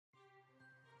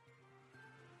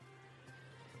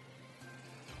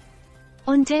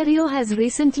Ontario has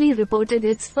recently reported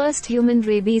its first human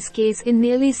rabies case in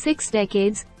nearly 6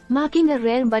 decades, marking a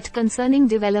rare but concerning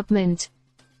development.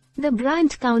 The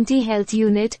Brant County Health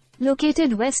Unit,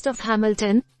 located west of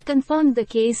Hamilton, confirmed the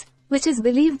case, which is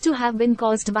believed to have been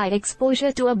caused by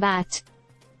exposure to a bat.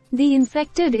 The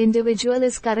infected individual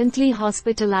is currently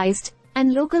hospitalized,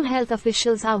 and local health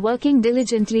officials are working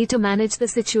diligently to manage the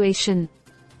situation.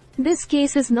 This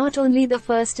case is not only the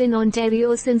first in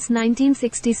Ontario since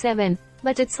 1967,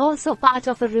 but it's also part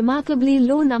of a remarkably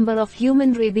low number of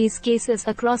human rabies cases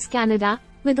across Canada,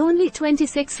 with only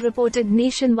 26 reported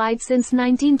nationwide since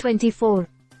 1924.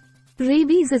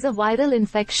 Rabies is a viral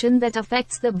infection that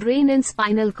affects the brain and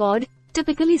spinal cord,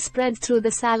 typically spread through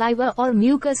the saliva or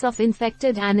mucus of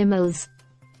infected animals.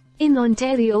 In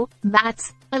Ontario,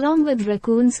 bats, along with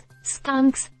raccoons,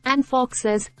 skunks, and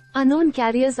foxes, are known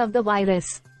carriers of the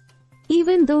virus.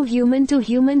 Even though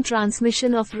human-to-human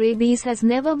transmission of rabies has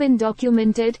never been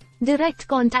documented, direct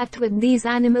contact with these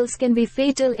animals can be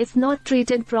fatal if not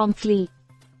treated promptly.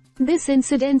 This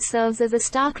incident serves as a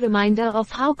stark reminder of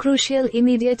how crucial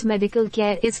immediate medical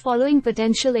care is following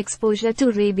potential exposure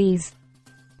to rabies.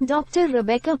 Dr.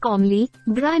 Rebecca Comley,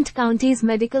 Brant County's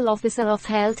Medical Officer of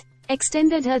Health,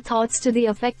 extended her thoughts to the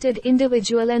affected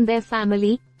individual and their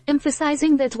family,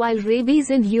 emphasizing that while rabies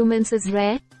in humans is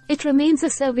rare, it remains a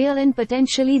severe and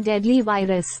potentially deadly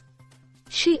virus.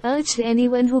 She urged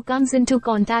anyone who comes into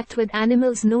contact with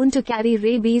animals known to carry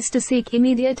rabies to seek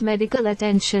immediate medical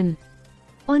attention.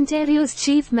 Ontario's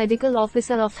Chief Medical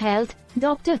Officer of Health,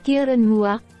 Dr. Kieran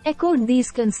Moore, echoed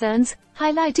these concerns,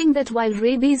 highlighting that while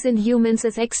rabies in humans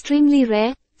is extremely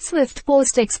rare, swift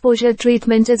post-exposure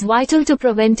treatment is vital to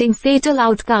preventing fatal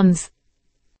outcomes.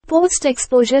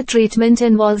 Post-exposure treatment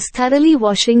involves thoroughly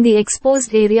washing the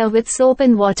exposed area with soap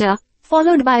and water,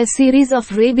 followed by a series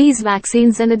of rabies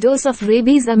vaccines and a dose of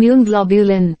rabies immune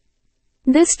globulin.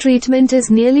 This treatment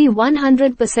is nearly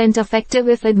 100% effective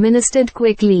if administered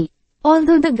quickly.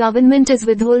 Although the government is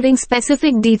withholding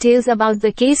specific details about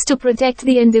the case to protect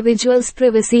the individual's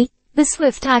privacy, the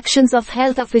swift actions of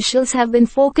health officials have been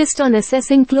focused on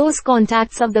assessing close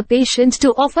contacts of the patient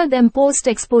to offer them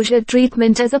post-exposure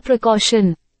treatment as a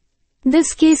precaution.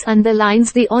 This case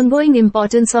underlines the ongoing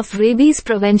importance of rabies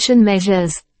prevention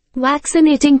measures.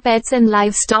 Vaccinating pets and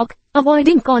livestock,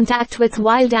 avoiding contact with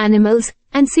wild animals,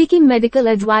 and seeking medical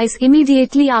advice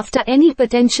immediately after any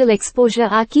potential exposure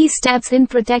are key steps in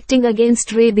protecting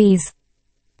against rabies.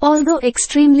 Although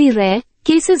extremely rare,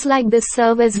 cases like this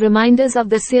serve as reminders of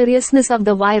the seriousness of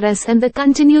the virus and the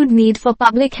continued need for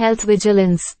public health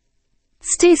vigilance.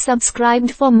 Stay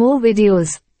subscribed for more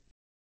videos.